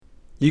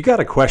You got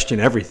to question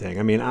everything.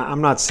 I mean, I'm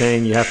not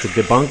saying you have to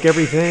debunk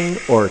everything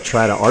or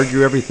try to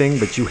argue everything,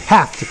 but you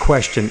have to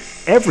question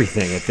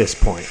everything at this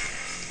point.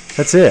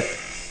 That's it.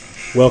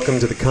 Welcome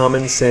to the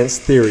Common Sense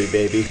Theory,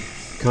 baby.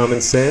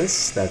 Common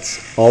sense,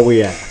 that's all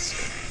we ask.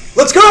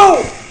 Let's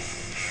go!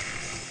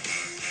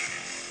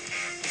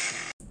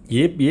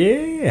 Yep,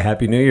 yeah.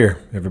 Happy New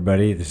Year,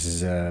 everybody. This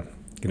is going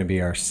to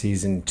be our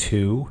Season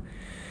 2.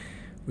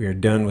 We are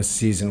done with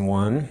Season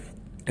 1.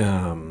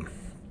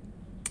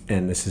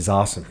 And this is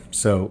awesome.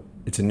 So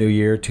it's a new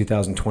year,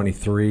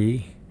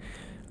 2023,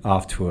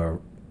 off to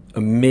an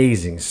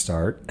amazing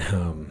start.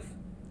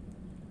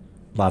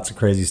 Lots of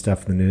crazy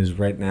stuff in the news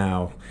right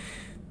now.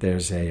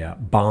 There's a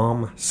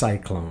bomb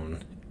cyclone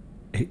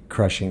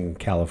crushing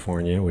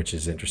California, which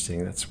is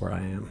interesting. That's where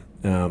I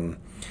am.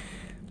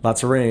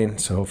 Lots of rain,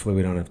 so hopefully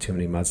we don't have too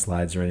many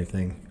mudslides or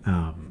anything.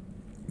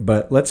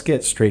 But let's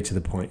get straight to the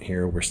point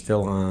here. We're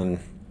still on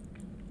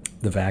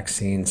the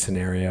vaccine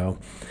scenario.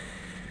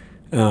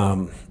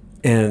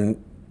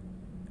 And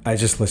I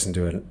just listened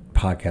to a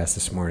podcast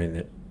this morning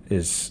that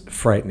is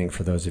frightening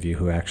for those of you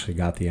who actually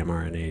got the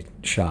mRNA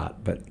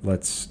shot. But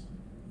let's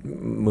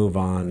move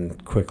on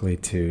quickly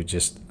to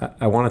just,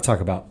 I want to talk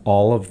about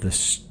all of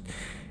this.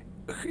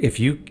 If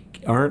you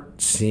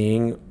aren't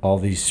seeing all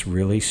these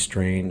really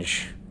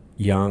strange,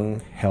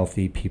 young,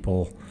 healthy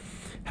people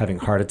having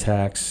heart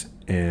attacks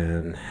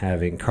and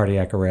having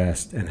cardiac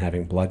arrest and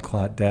having blood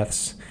clot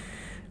deaths,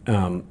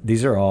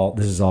 this is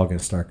all going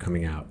to start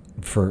coming out.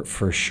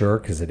 For sure,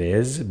 because it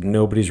is.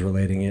 Nobody's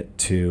relating it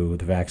to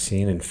the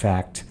vaccine. In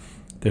fact,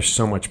 there's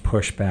so much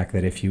pushback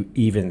that if you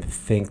even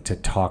think to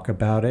talk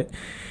about it,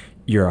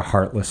 you're a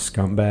heartless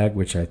scumbag,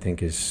 which I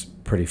think is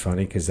pretty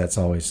funny because that's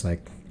always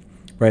like,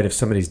 right, if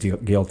somebody's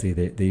guilty,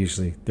 they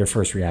usually, their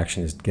first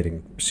reaction is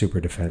getting super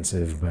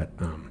defensive. But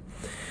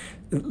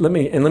let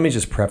me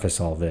just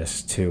preface all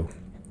this too.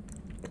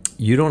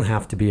 You don't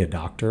have to be a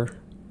doctor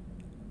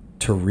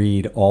to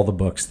read all the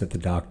books that the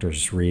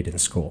doctors read in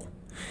school.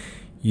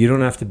 You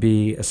don't have to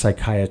be a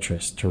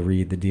psychiatrist to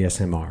read the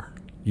DSMR.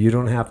 You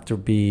don't have to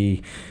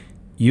be,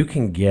 you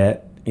can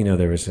get,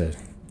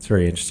 it's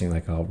very interesting,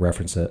 like I'll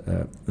reference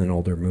an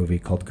older movie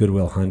called Good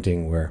Will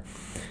Hunting where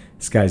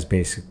this guy's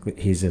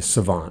basically, he's a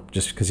savant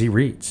just because he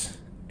reads.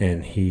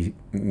 And he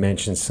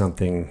mentions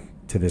something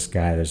to this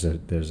guy, there's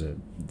a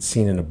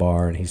scene in a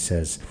bar and he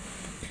says,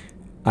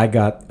 I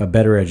got a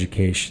better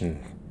education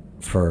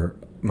for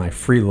my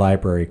free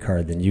library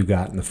card than you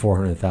got in the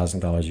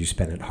 $400,000 you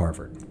spent at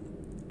Harvard.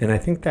 And I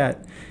think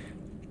that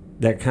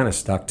kind of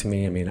stuck to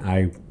me. I mean,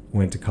 I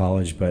went to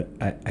college, but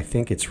I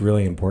think it's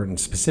really important,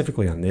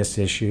 specifically on this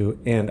issue.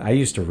 And I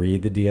used to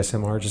read the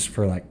DSMR just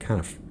for like kind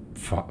of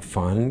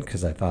fun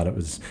because I thought it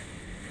was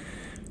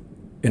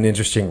an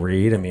interesting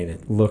read. I mean,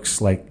 it looks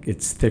like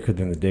it's thicker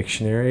than the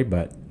dictionary,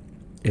 but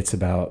it's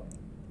about,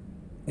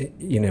 it's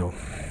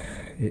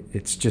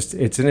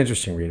an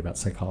interesting read about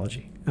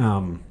psychology.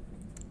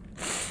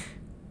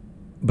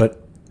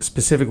 But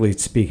specifically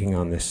speaking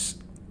on this,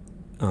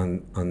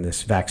 on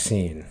this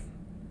vaccine,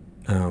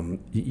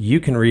 you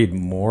can read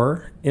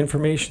more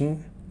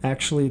information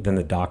actually than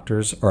the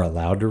doctors are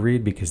allowed to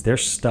read because they're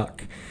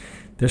stuck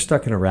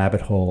in a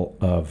rabbit hole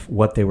of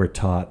what they were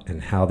taught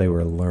and how they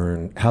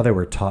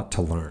were taught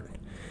to learn.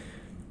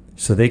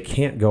 So they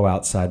can't go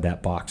outside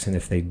that box, and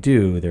if they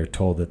do, they're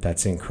told that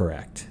that's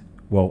incorrect.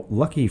 Well,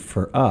 lucky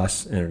for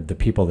us and the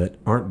people that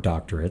aren't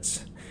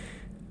doctorates,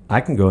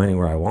 I can go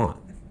anywhere I want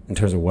in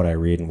terms of what I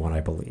read and what I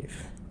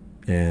believe.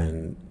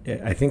 And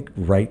I think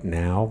right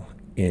now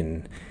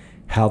in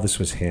how this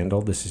was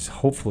handled, this is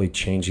hopefully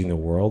changing the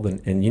world.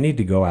 And you need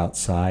to go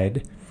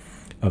outside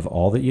of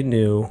all that you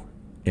knew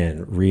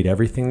and read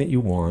everything that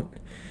you want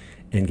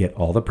and get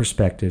all the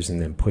perspectives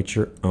and then put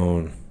your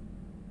own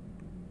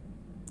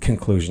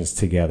conclusions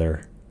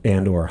together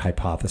and or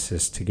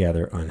hypothesis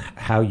together on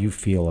how you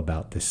feel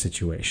about this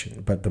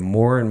situation. But the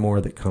more and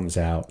more that comes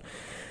out,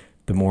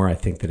 the more I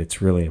think that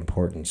it's really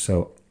important.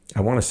 So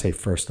I want to say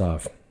first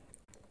off,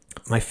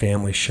 my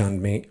family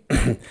shunned me.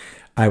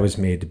 I was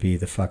made to be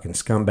the fucking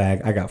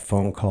scumbag. I got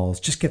phone calls.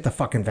 Just get the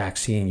fucking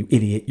vaccine, you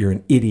idiot. You're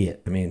an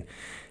idiot. I mean,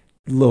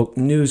 look,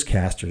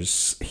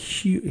 newscasters,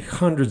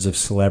 hundreds of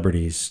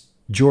celebrities,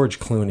 George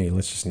Clooney,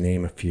 let's just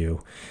name a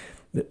few,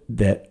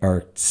 that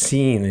are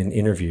seen in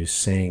interviews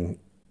saying,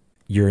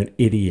 you're an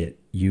idiot,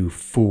 you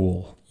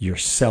fool, you're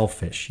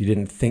selfish. You're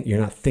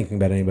not thinking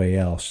about anybody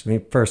else. I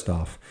mean, first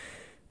off,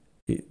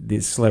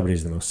 these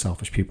celebrities are the most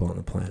selfish people on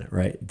the planet,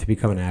 right? To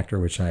become an actor,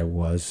 which I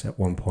was at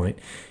one point,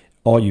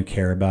 all you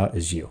care about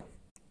is you.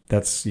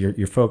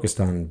 You're focused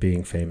on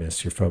being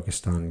famous. You're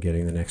focused on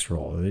getting the next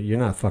role. You're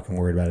not fucking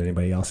worried about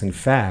anybody else. In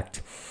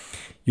fact,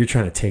 you're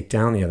trying to take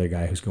down the other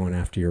guy who's going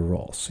after your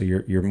role. So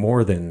you're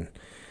more than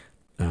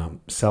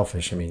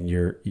selfish. I mean,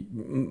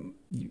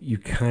 you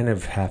kind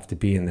of have to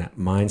be in that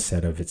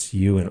mindset of it's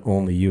you and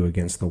only you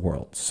against the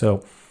world.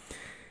 So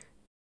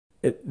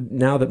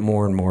now that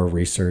more and more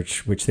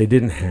research, which they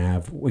didn't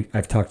have,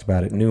 I've talked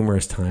about it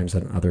numerous times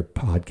on other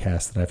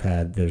podcasts that I've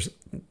had, there's,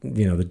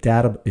 the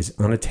data is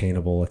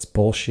unattainable. It's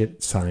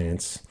bullshit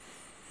science.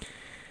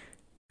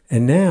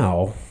 And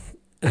now,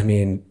 I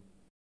mean,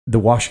 the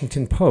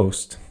Washington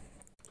Post,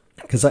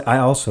 because I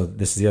also,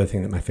 this is the other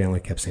thing that my family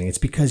kept saying, it's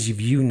because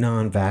of you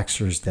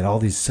non-vaxxers that all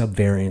these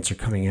subvariants are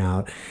coming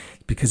out.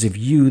 Because of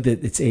you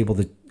that it's able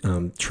to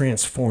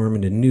transform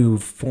into new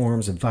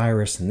forms of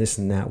virus and this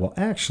and that. Well,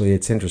 actually,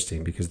 it's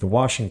interesting because the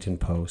Washington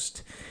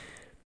Post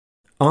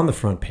on the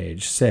front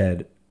page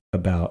said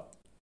about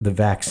the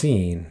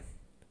vaccine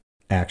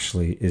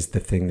actually is the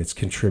thing that's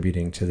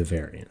contributing to the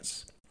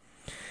variants.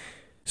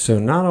 So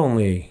not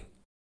only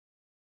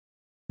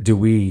do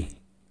we,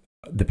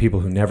 the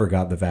people who never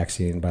got the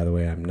vaccine, by the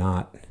way, I'm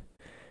not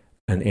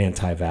an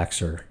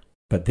anti-vaxxer,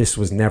 but this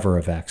was never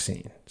a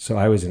vaccine. So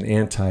I was an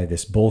anti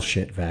this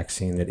bullshit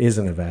vaccine that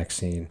isn't a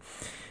vaccine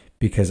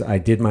because I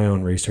did my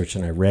own research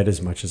and I read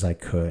as much as I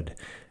could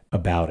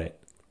about it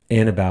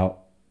and about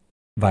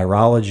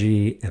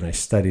virology, and I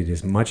studied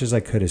as much as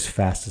I could as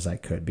fast as I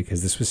could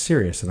because this was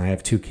serious. And I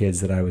have 2 kids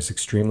that I was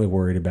extremely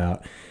worried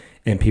about,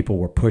 and people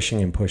were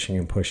pushing and pushing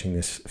and pushing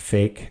this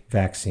fake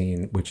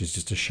vaccine, which is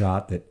just a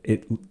shot that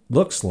it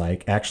looks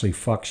like actually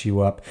fucks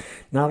you up.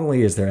 Not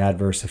only is there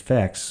adverse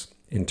effects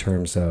in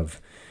terms of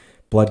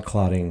blood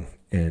clotting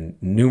and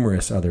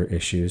numerous other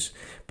issues,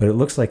 but it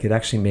looks like it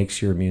actually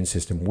makes your immune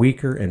system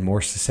weaker and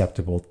more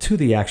susceptible to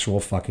the actual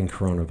fucking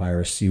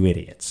coronavirus, you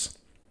idiots.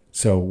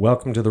 So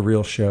welcome to the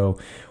real show.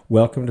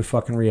 Welcome to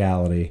fucking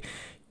reality.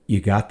 You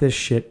got this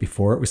shit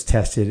before it was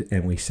tested,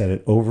 and we said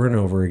it over and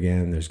over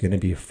again. There's going to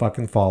be a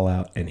fucking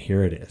fallout, and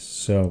here it is.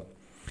 So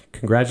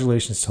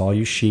congratulations to all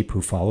you sheep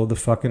who follow the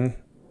fucking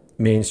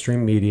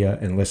mainstream media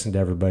and listen to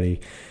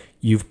everybody.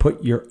 You've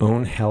put your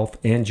own health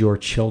and your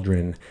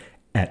children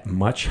at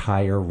much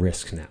higher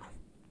risk now.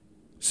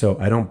 So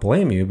I don't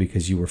blame you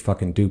because you were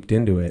fucking duped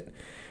into it,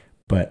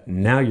 but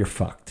now you're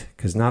fucked.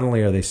 Because not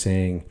only are they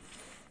saying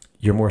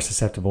you're more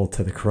susceptible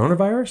to the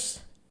coronavirus,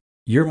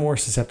 you're more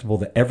susceptible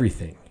to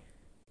everything.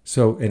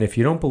 So, and if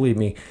you don't believe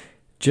me,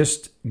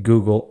 just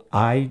Google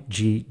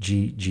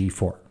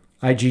IgG4,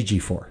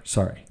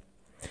 sorry.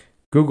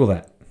 Google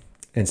that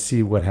and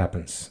see what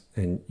happens.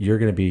 And you're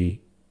going to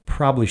be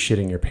probably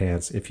shitting your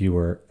pants if you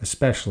were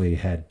especially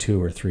had 2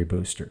 or 3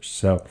 boosters.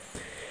 So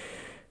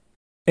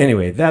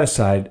anyway, that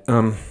aside,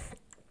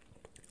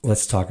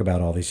 let's talk about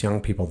all these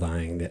young people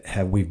dying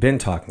that we've been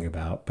talking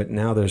about, but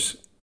now there's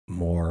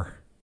more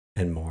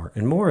and more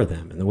and more of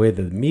them. And the way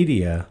the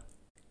media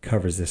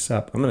covers this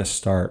up, I'm going to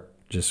start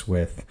just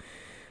with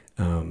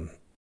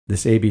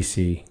this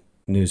ABC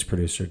news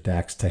producer,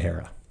 Dax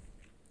Tahara.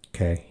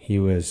 Okay, he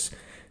was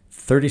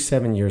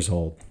 37 years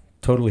old,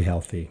 totally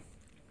healthy,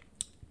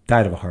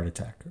 died of a heart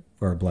attack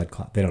or a blood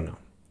clot. They don't know.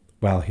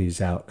 While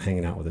he's out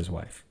hanging out with his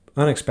wife.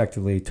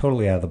 Unexpectedly,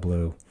 totally out of the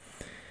blue,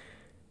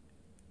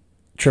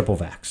 triple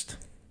vaxxed.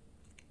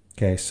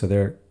 Okay,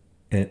 so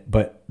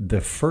but the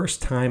first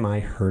time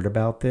I heard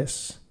about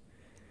this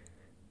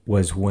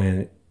was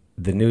when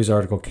the news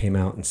article came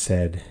out and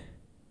said,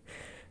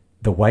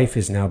 the wife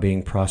is now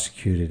being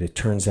prosecuted. It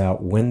turns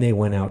out when they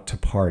went out to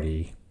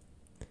party,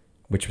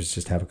 which was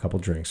just have a couple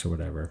drinks or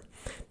whatever,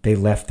 they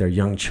left their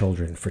young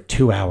children for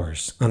 2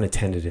 hours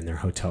unattended in their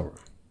hotel room.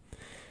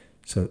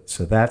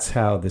 So that's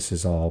how this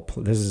is all.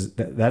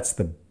 That's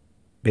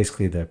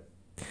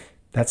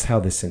how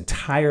this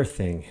entire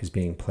thing is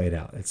being played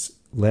out.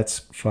 Let's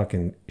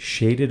fucking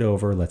shade it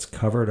over. Let's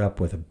cover it up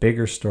with a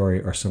bigger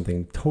story or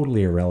something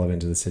totally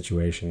irrelevant to the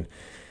situation.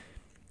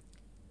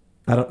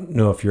 I don't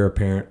know if you're a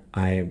parent.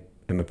 I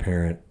am a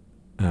parent.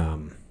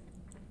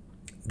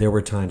 There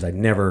were times I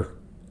never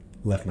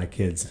left my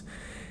kids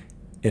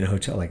in a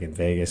hotel, like in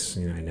Vegas.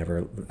 You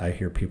know, I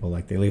hear people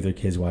like they leave their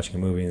kids watching a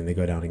movie and they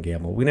go down and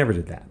gamble. We never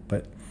did that.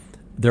 But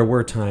there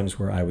were times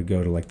where I would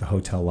go to like the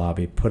hotel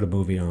lobby, put a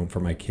movie on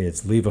for my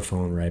kids, leave a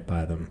phone right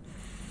by them,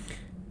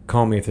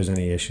 call me if there's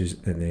any issues.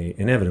 And they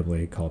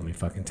inevitably called me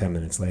fucking 10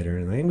 minutes later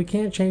and we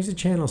can't change the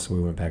channel. So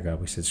we went back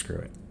up. We said, screw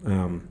it.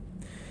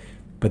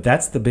 But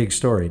that's the big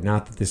story.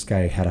 Not that this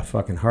guy had a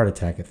fucking heart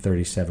attack at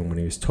 37 when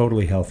he was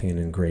totally healthy and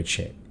in great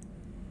shape.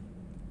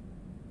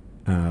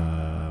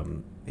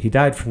 He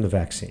died from the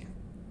vaccine.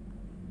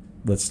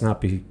 Let's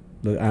not be,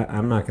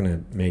 I'm not going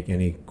to make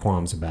any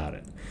qualms about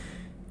it.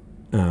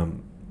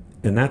 And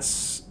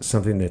that's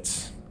something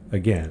that's,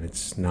 again,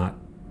 it's not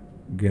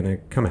going to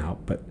come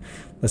out, but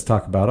let's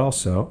talk about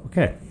also,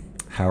 okay,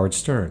 Howard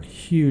Stern,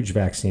 huge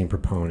vaccine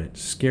proponent,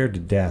 scared to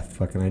death.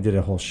 Fucking, I did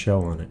a whole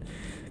show on it.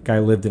 Guy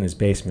lived in his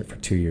basement for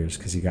 2 years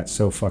because he got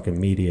so fucking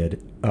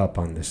mediated up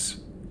on this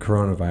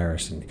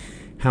coronavirus and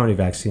how many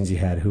vaccines he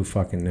had, who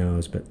fucking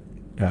knows, but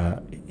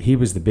he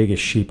was the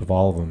biggest sheep of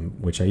all of them,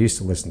 which I used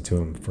to listen to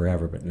him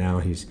forever, but now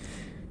he's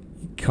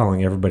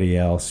calling everybody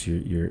else.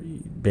 You're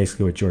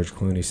basically what George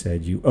Clooney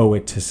said, you owe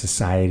it to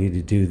society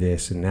to do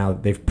this. And now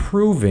they've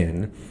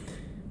proven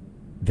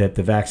that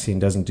the vaccine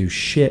doesn't do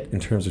shit in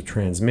terms of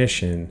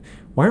transmission.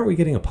 Why aren't we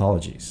getting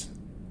apologies?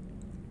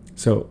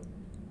 So,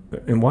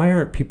 and why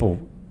aren't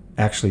people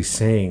actually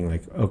saying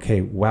like, okay,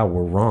 wow,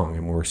 we're wrong?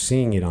 And we're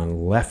seeing it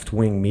on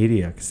left-wing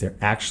media because they're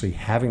actually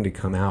having to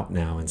come out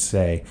now and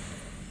say,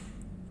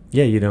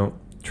 yeah, you don't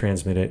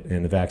transmit it,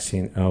 and the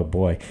vaccine, oh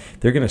boy,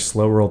 they're going to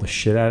slow roll the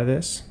shit out of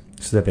this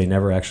so that they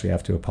never actually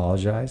have to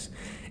apologize.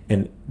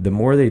 And the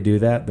more they do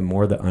that, the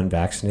more the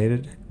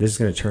unvaccinated, this is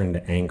going to turn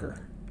into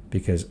anger,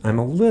 because I'm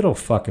a little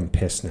fucking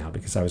pissed now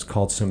because I was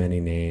called so many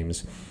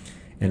names,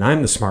 and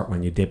I'm the smart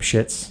one, you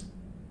dipshits.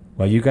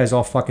 While you guys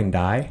all fucking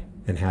die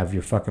and have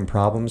your fucking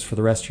problems for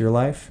the rest of your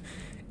life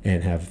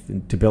and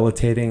have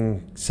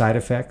debilitating side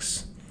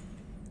effects,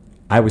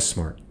 I was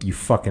smart, you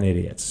fucking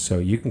idiots. So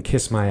you can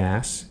kiss my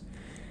ass,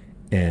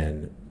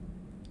 and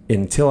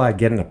until I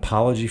get an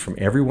apology from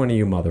every one of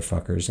you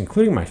motherfuckers,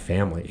 including my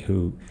family,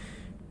 who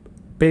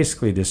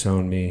basically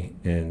disowned me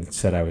and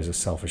said I was a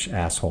selfish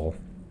asshole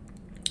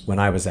when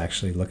I was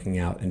actually looking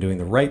out and doing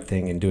the right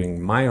thing and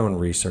doing my own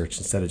research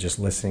instead of just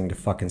listening to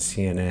fucking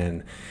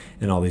CNN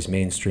and all these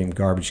mainstream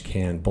garbage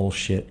can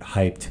bullshit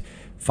hyped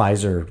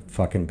Pfizer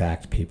fucking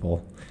backed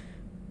people.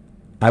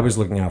 I was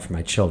looking out for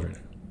my children.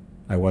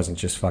 I wasn't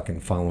just fucking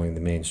following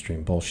the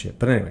mainstream bullshit.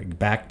 But anyway,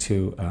 back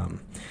to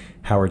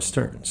Howard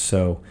Stern.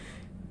 So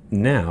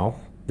now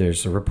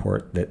there's a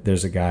report that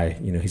there's a guy,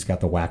 he's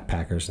got the whack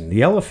packers and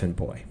the elephant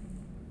boy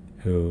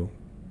who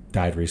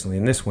died recently.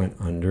 And this went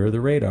under the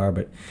radar,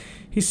 but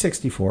he's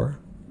 64.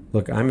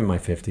 Look, I'm in my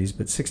 50s,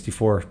 but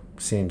 64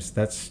 seems,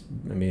 that's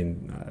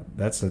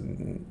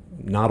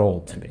not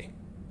old to me.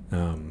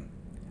 I'm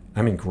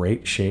in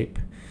great shape,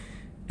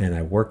 and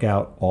I work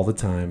out all the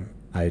time.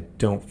 I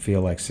don't feel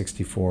like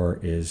 64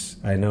 is,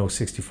 I know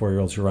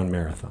 64-year-olds who run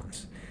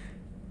marathons.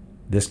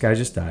 This guy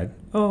just died.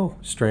 Oh,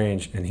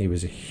 strange. And he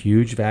was a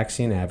huge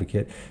vaccine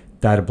advocate,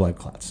 died of blood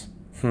clots.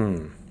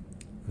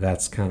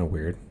 That's kind of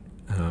weird.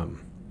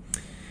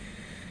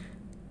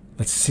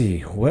 Let's see.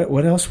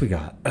 What else we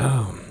got?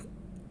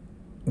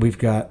 We've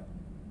got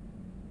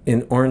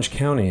in Orange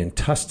County in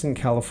Tustin,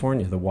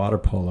 California, the water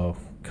polo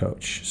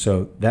coach.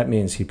 So that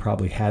means he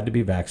probably had to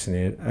be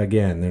vaccinated.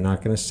 Again, they're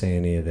not going to say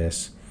any of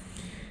this.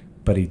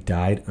 But he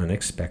died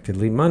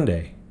unexpectedly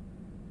Monday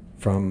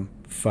from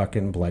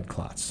fucking blood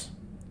clots.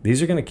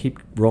 These are going to keep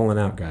rolling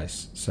out,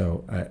 guys.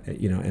 So,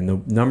 and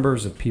the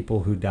numbers of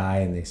people who die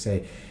and they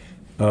say,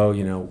 oh,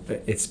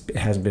 it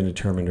hasn't been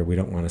determined or we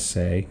don't want to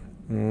say.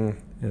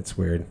 That's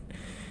weird.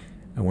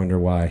 I wonder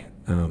why.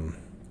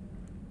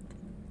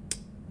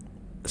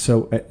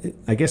 So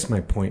I guess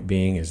my point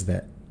being is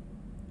that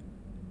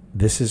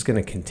this is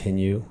going to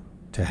continue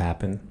to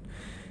happen.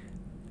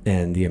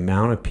 And the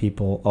amount of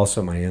people,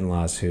 also my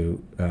in-laws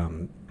who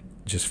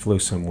just flew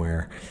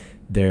somewhere,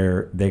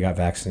 they got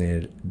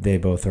vaccinated. They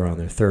both are on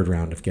their third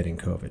round of getting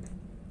COVID.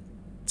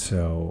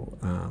 So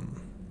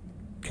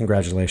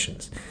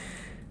congratulations.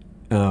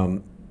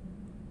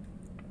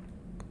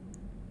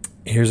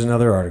 Here's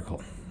another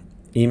article.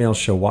 Emails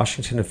show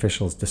Washington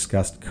officials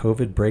discussed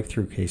COVID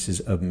breakthrough cases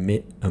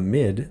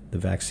amid the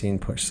vaccine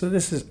push. So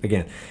this is,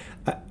 again,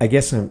 I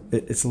guess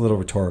it's a little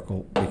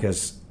rhetorical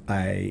because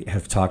I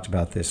have talked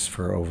about this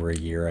for over a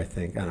year, I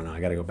think. I don't know. I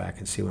got to go back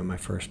and see when my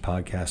first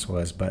podcast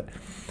was, but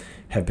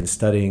have been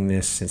studying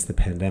this since the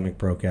pandemic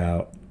broke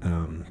out.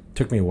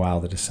 Took me a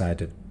while to decide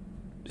to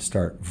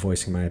start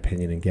voicing my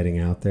opinion and getting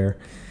out there,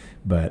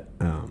 but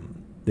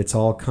it's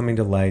all coming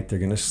to light. They're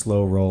going to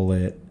slow roll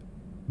it,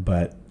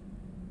 but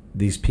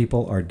these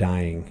people are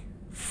dying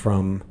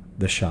from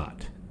the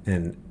shot.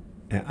 And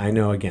I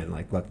know, again,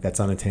 look, that's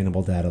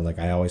unattainable data. Like,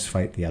 I always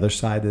fight the other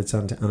side that's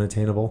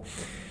unattainable.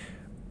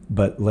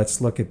 But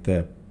let's look at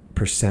the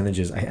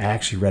percentages. I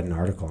actually read an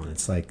article, and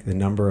it's like the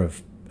number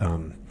of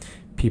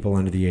people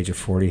under the age of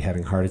 40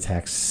 having heart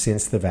attacks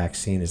since the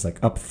vaccine is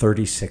like up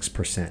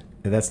 36%.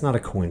 And that's not a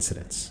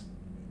coincidence.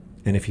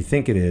 And if you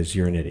think it is,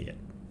 you're an idiot.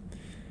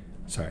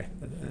 Sorry.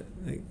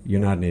 You're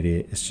not an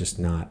idiot. It's just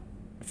not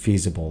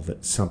feasible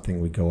that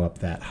something would go up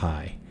that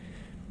high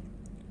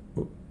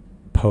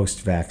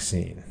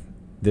post-vaccine.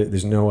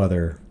 There's no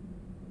other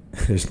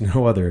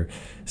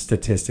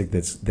statistic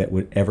that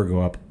would ever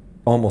go up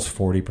almost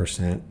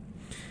 40%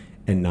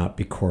 and not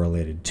be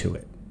correlated to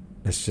it.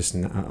 It's just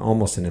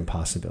almost an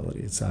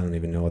impossibility. I don't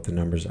even know what the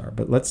numbers are.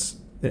 But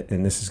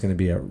and this is going to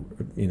be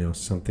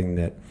something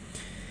that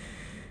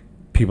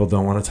people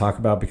don't want to talk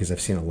about because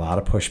I've seen a lot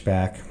of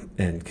pushback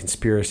and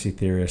conspiracy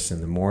theorists.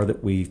 And the more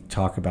that we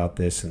talk about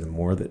this and the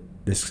more that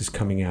this is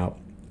coming out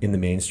in the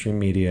mainstream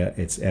media,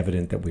 it's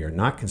evident that we are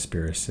not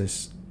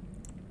conspiracists,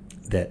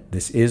 that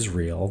this is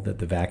real, that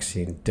the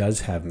vaccine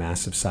does have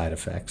massive side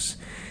effects,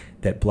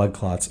 that blood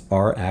clots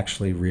are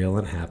actually real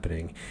and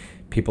happening.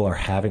 People are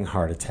having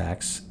heart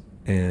attacks,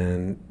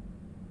 and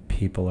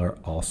people are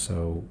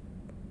also,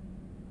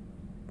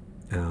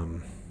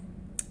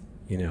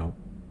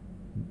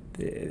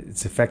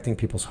 it's affecting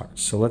people's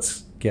hearts. So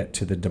let's get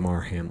to the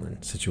Damar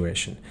Hamlin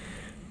situation.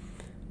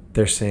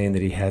 They're saying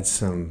that he had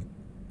some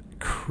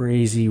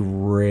crazy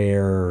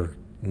rare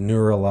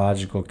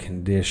neurological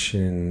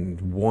condition,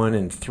 1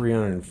 in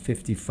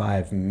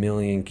 355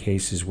 million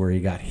cases where he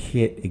got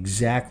hit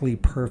exactly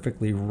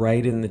perfectly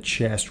right in the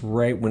chest,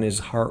 right when his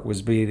heart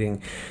was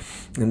beating,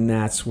 and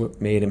that's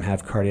what made him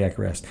have cardiac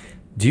arrest.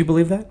 Do you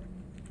believe that?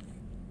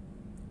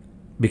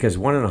 because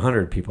 1 in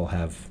 100 people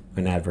have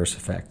an adverse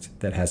effect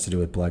that has to do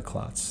with blood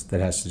clots, that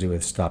has to do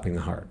with stopping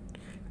the heart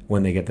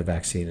when they get the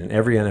vaccine. And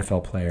every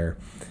NFL player,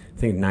 I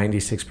think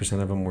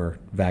 96% of them were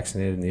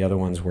vaccinated, and the other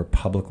ones were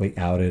publicly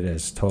outed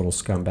as total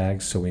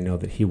scumbags, so we know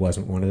that he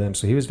wasn't one of them,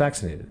 so he was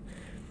vaccinated.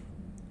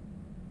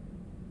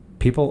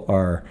 People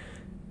are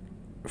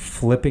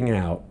flipping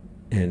out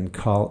and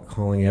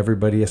calling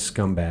everybody a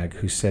scumbag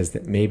who says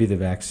that maybe the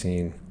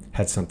vaccine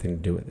had something to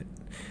do with it.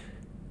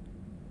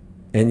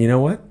 And you know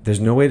what? There's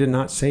no way to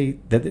not say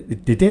that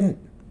it didn't.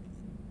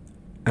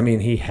 I mean,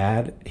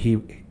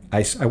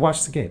 I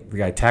watched the game. The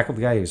guy tackled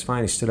the guy. He was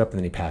fine. He stood up and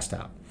then he passed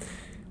out.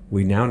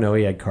 We now know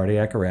he had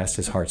cardiac arrest.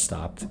 His heart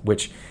stopped,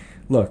 which,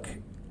 look,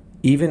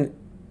 even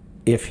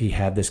if he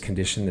had this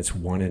condition that's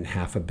 1 in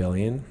half a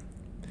billion,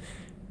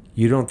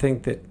 you don't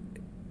think that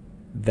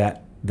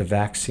the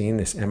vaccine,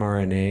 this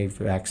mRNA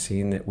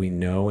vaccine that we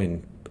know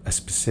in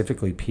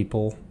specifically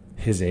people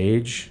his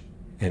age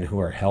and who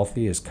are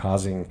healthy is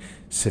causing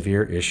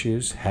severe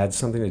issues, had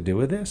something to do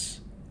with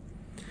this?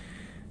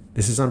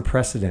 This is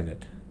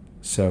unprecedented.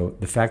 So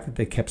the fact that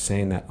they kept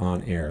saying that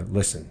on air,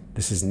 listen,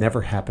 this has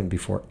never happened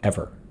before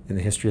ever in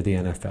the history of the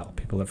NFL.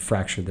 People have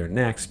fractured their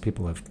necks.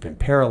 People have been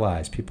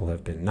paralyzed. People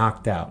have been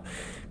knocked out.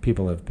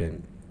 People have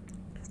been,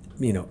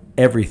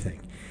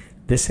 everything.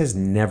 This has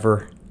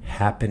never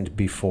happened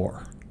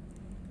before.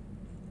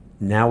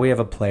 Now we have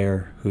a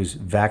player who's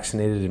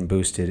vaccinated and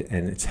boosted,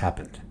 and it's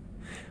happened.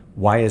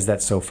 Why is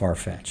that so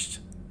far-fetched?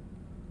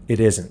 It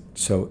isn't.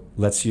 So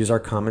let's use our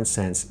common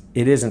sense.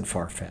 It isn't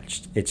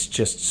far-fetched. It's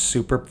just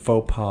super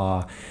faux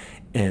pas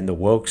and the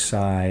woke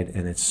side,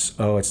 and it's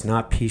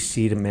not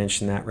PC to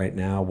mention that right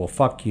now. Well,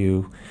 fuck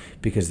you,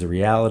 because the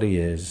reality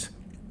is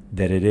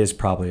that it is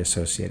probably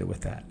associated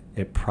with that.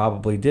 It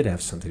probably did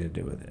have something to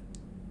do with it.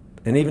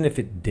 And even if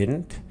it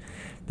didn't,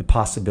 the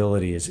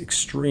possibility is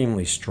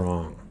extremely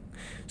strong.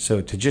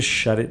 So to just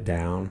shut it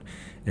down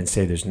and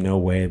say there's no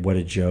way, what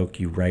a joke,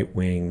 you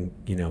right-wing,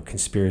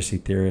 conspiracy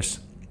theorists,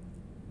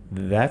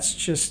 that's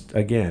just,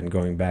 again,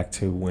 going back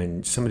to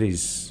when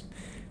somebody's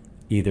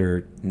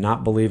either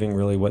not believing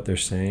really what they're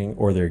saying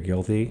or they're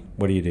guilty,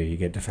 what do? You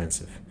get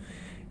defensive.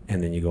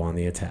 And then you go on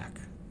the attack.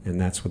 And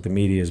that's what the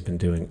media has been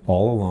doing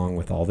all along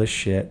with all this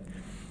shit.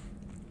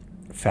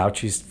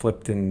 Fauci's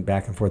flipped in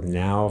back and forth.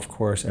 Now, of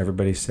course,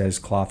 everybody says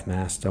cloth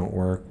masks don't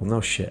work. Well,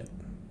 no shit.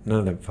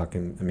 None of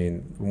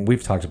them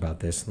we've talked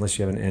about this. Unless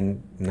you have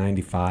an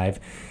N95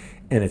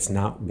 and it's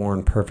not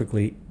worn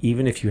perfectly,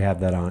 even if you have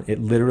that on, it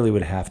literally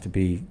would have to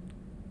be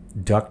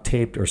duct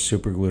taped or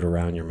super glued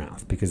around your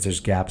mouth because there's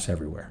gaps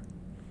everywhere.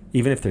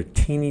 Even if they're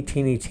teeny,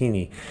 teeny,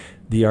 teeny,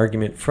 the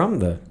argument from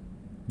the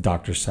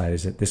doctor's side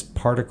is that this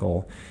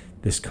particle,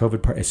 this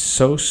COVID part, is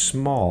so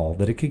small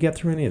that it could get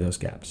through any of those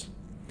gaps.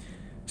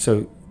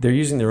 So they're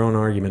using their own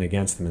argument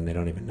against them and they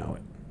don't even know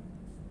it.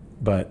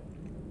 But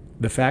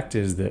the fact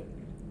is that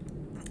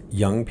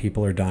young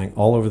people are dying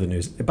all over the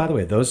news. By the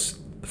way, those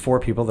 4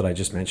 people that I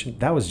just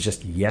mentioned, that was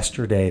just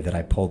yesterday that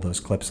I pulled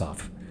those clips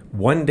off.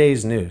 One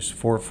day's news,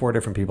 four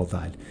different people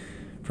died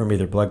from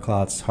either blood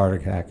clots, heart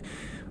attack,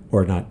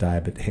 or not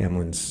died, but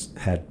Hamlin's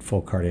had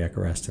full cardiac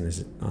arrest and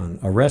is on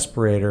a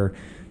respirator,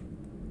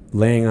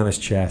 laying on his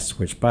chest,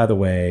 which, by the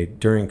way,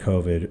 during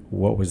COVID,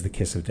 what was the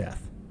kiss of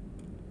death?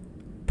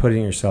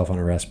 Putting yourself on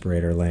a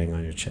respirator, laying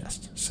on your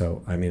chest.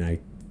 So, I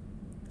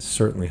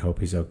certainly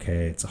hope he's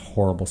okay. It's a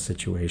horrible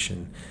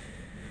situation.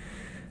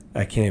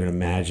 I can't even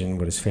imagine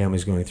what his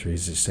family's going through.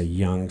 He's just a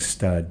young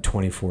stud,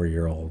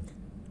 24-year-old.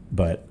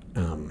 But,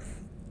 and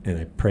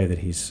I pray that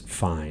he's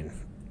fine.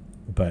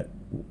 But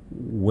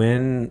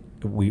when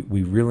we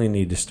really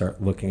need to start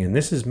looking, and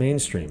this is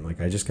mainstream. Like,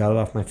 I just got it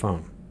off my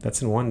phone.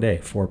 That's in one day,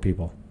 4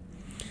 people.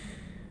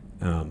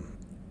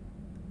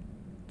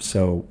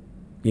 So,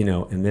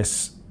 in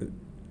this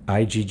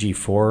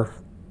IgG4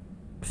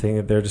 thing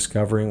that they're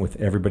discovering with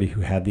everybody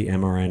who had the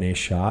mRNA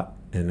shot,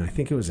 and I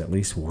think it was at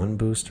least one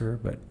booster,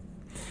 but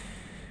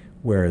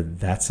where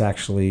that's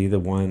actually the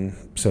one.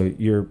 So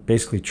you're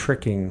basically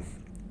tricking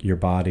your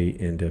body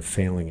into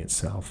failing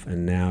itself,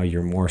 and now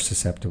you're more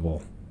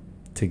susceptible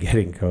to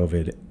getting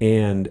COVID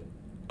and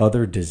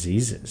other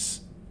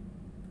diseases,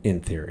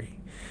 in theory.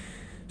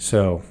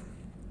 So,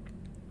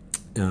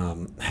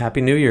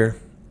 Happy New Year,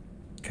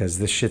 because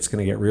this shit's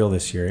going to get real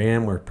this year,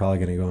 and we're probably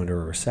going to go into a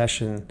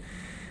recession,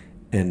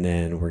 and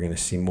then we're going to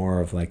see more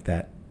of like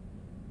that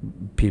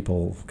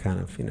people kind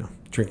of,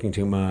 drinking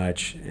too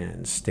much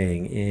and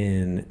staying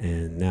in,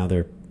 and now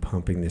they're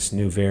pumping this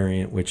new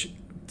variant, which,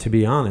 to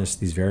be honest,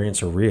 these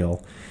variants are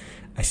real.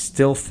 I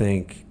still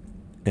think,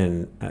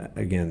 and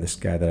again, this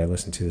guy that I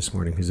listened to this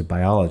morning, who's a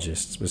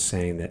biologist, was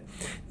saying that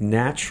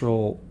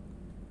natural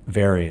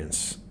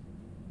variants,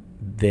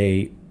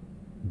 they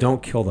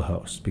don't kill the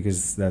host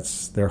because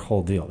that's their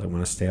whole deal. They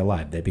want to stay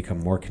alive. They become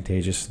more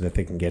contagious so that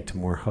they can get to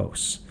more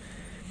hosts.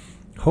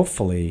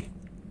 Hopefully,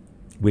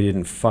 we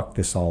didn't fuck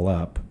this all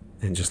up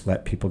and just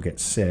let people get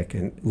sick.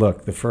 And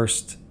look, the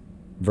first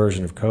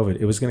version of COVID,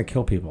 it was going to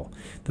kill people.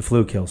 The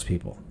flu kills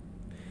people.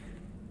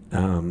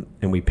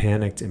 And we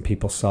panicked, and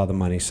people saw the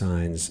money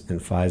signs, and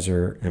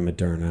Pfizer and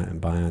Moderna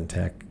and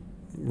BioNTech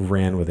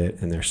ran with it,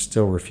 and they're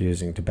still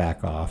refusing to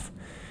back off.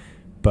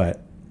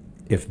 But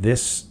if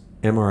this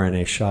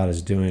mRNA shot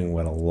is doing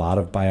what a lot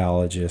of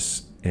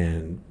biologists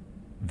and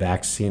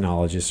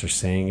vaccinologists are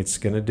saying it's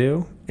going to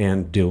do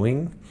and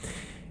doing,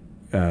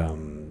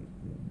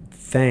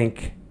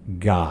 thank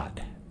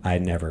God I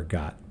never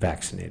got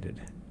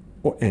vaccinated,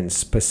 and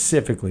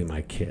specifically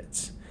my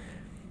kids,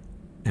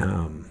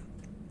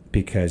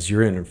 because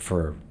you're in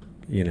for,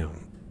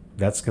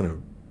 that's going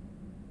to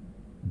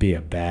be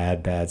a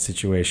bad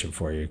situation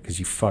for you, because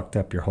you fucked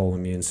up your whole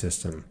immune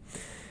system,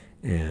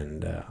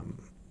 and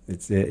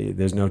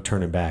there's no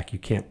turning back. You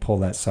can't pull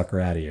that sucker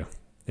out of you.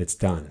 It's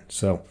done.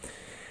 So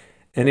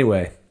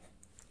anyway,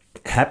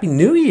 Happy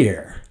New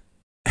Year.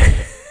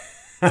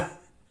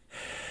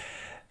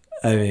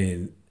 I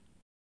mean,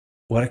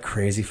 what a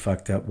crazy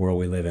fucked up world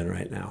we live in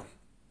right now.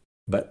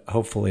 But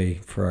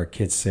hopefully, for our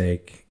kids'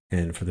 sake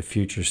and for the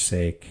future's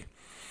sake,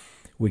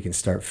 we can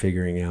start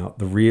figuring out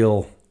the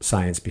real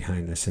science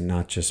behind this, and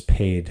not just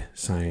paid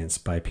science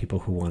by people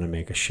who want to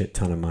make a shit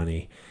ton of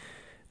money.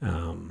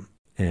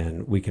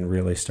 And we can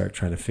really start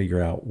trying to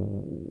figure out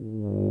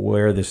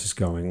where this is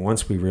going.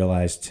 Once we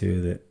realize,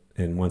 too, that,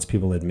 and once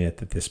people admit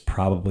that this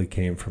probably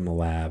came from a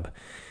lab,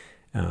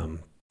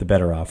 the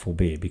better off we'll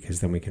be, because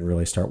then we can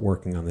really start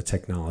working on the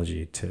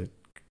technology to,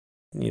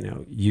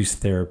 use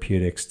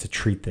therapeutics to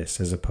treat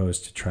this, as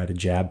opposed to try to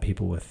jab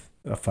people with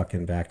a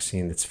fucking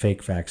vaccine that's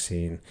fake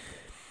vaccine,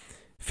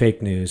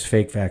 fake news,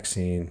 fake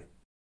vaccine,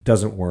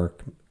 doesn't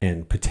work,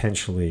 and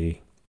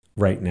potentially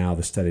right now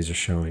the studies are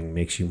showing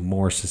makes you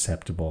more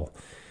susceptible,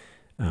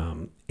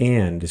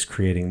 and is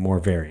creating more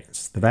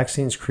variants. The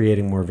vaccine's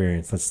creating more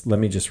variants. Let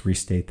me just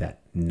restate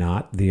that.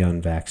 Not the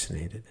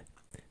unvaccinated.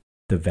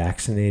 The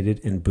vaccinated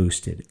and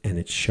boosted. And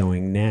it's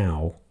showing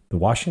now, the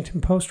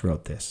Washington Post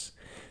wrote this,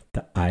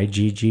 the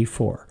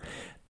IgG4.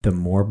 The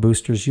more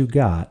boosters you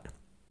got,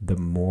 the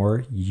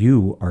more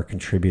you are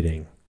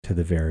contributing to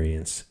the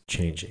variants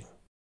changing.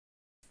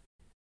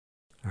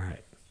 All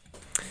right.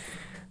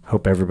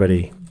 Hope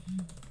everybody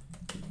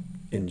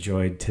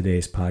enjoyed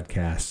today's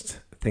podcast.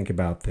 Think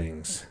about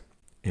things,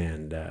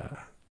 and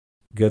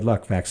good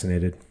luck,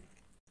 vaccinated.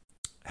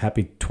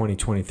 Happy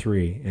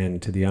 2023.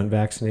 And to the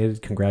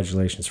unvaccinated,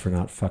 congratulations for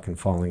not fucking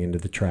falling into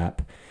the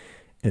trap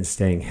and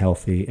staying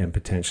healthy and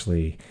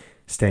potentially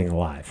staying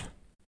alive.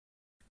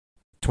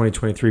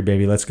 2023,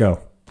 baby. Let's go.